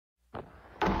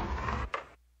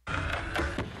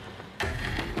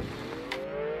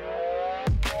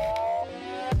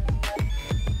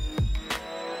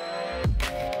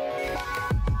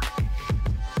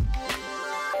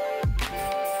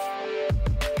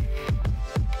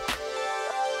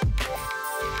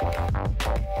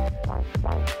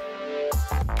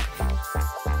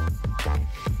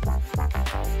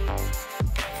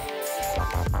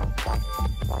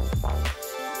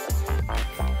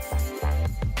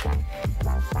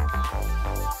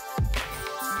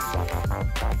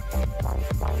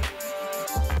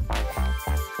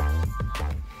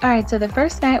Alright, so the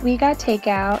first night we got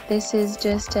takeout. This is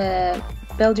just a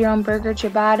build your own burger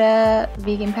ciabatta,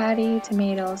 vegan patty,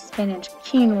 tomatoes, spinach,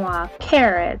 quinoa,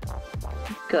 carrots.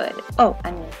 Good. Oh,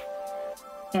 onion.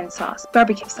 And sauce.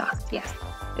 Barbecue sauce. Yes.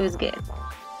 It was good.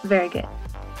 Very good.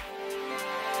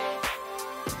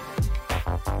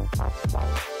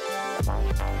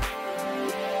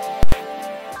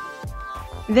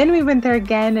 Then we went there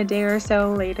again a day or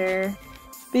so later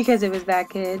because it was that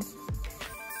good.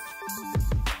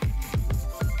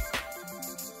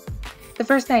 The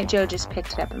first night Joe just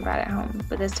picked it up and brought it home,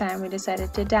 but this time we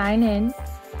decided to dine in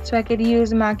so I could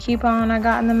use my coupon I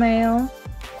got in the mail.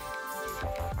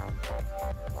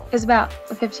 It was about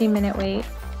a 15-minute wait.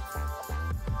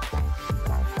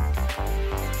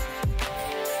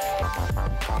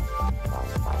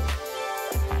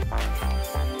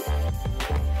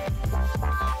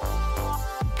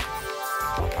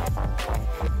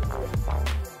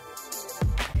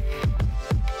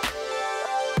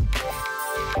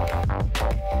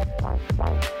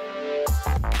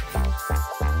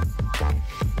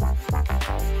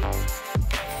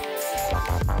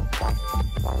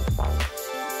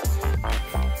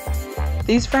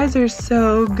 These fries are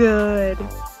so good.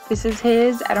 This is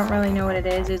his. I don't really know what it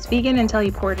is. It's vegan until he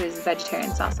poured his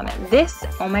vegetarian sauce on it. This,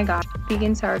 oh my gosh,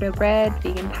 vegan sourdough bread,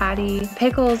 vegan patty,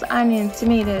 pickles, onions,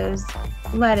 tomatoes,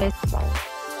 lettuce.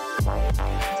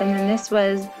 And then this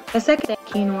was the second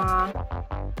quinoa,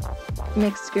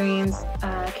 mixed greens,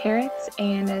 carrots,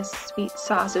 and a sweet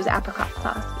sauce. It was apricot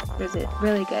sauce. It was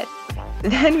really good.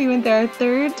 Then we went there a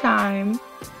third time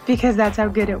because that's how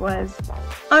good it was.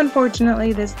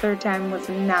 Unfortunately, this third time was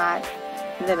not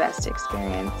the best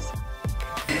experience.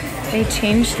 They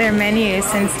changed their menu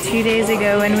since 2 days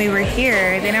ago when we were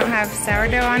here. They don't have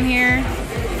sourdough on here,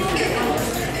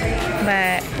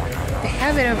 but they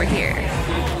have it over here.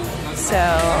 So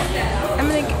I'm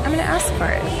gonna ask for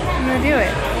it. I'm gonna do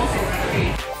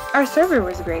it. Our server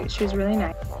was great. She was really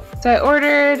nice. So I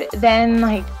ordered, then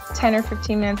like 10 or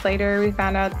 15 minutes later, we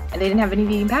found out they didn't have any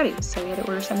vegan patties, so we had to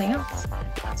order something else.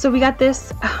 So we got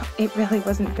this. Oh, it really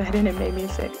wasn't good and it made me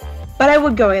sick. But I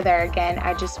would go there again.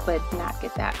 I just would not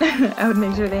get that. I would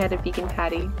make sure they had a vegan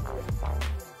patty.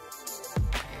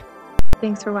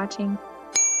 Thanks for watching.